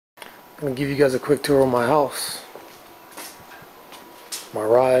I'm gonna give you guys a quick tour of my house, my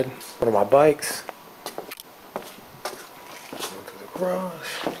ride, one of my bikes. Going to the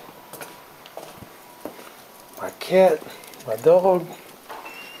garage. My cat, my dog.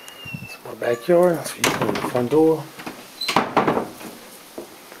 It's my backyard. That's where you come in the front door.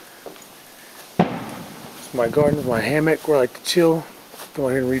 It's my garden, my hammock where I like to chill, go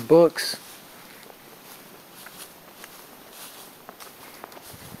ahead and read books.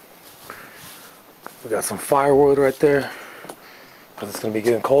 We got some firewood right there because it's going to be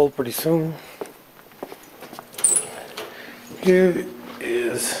getting cold pretty soon. Here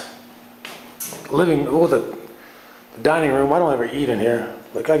is living, well, the dining room. I don't ever eat in here.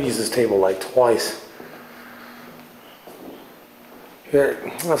 Like, I've used this table like twice. Here,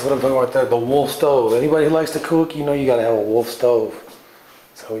 that's what I'm talking about there, the wolf stove. Anybody who likes to cook, you know you gotta have a wolf stove.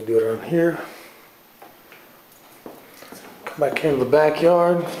 That's how we do it around here. Come back here to the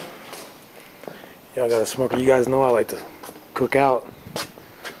backyard. Yeah, I got a smoker. You guys know I like to cook out.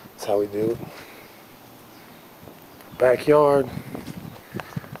 That's how we do it. Backyard.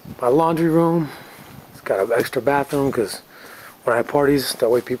 My laundry room. It's got an extra bathroom because when I have parties, that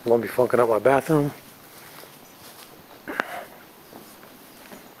way people won't be funking up my bathroom.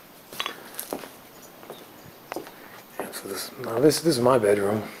 Yeah, so this is my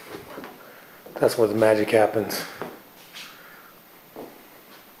bedroom. That's where the magic happens.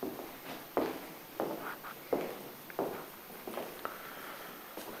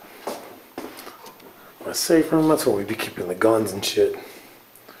 My safe room, that's where we be keeping the guns and shit.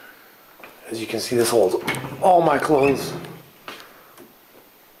 As you can see, this holds all my clothes.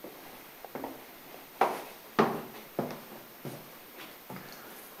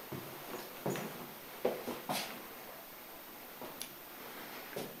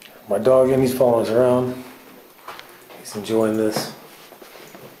 My dog, and he's following us around. He's enjoying this.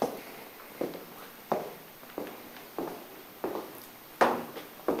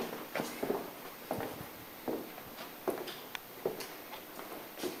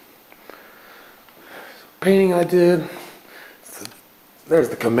 Painting I did. There's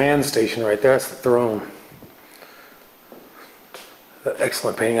the command station right there. That's the throne. That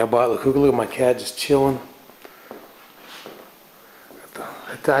excellent painting I bought. Look at my cat just chilling. Got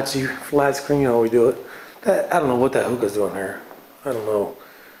the Hitachi flat screen. You know how we do it. I don't know what that hookah's doing here. I don't know.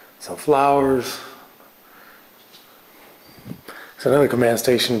 Some flowers. It's another command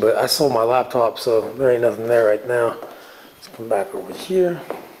station, but I sold my laptop, so there ain't nothing there right now. Let's come back over here.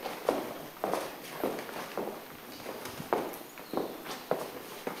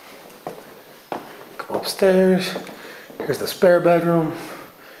 Upstairs, here's the spare bedroom.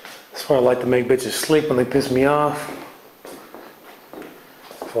 That's where I like to make bitches sleep when they piss me off.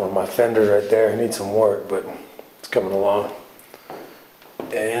 That's one of my fenders right there. It needs some work, but it's coming along.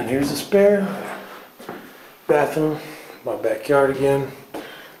 And here's the spare bathroom, my backyard again.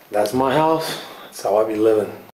 That's my house. That's how I be living.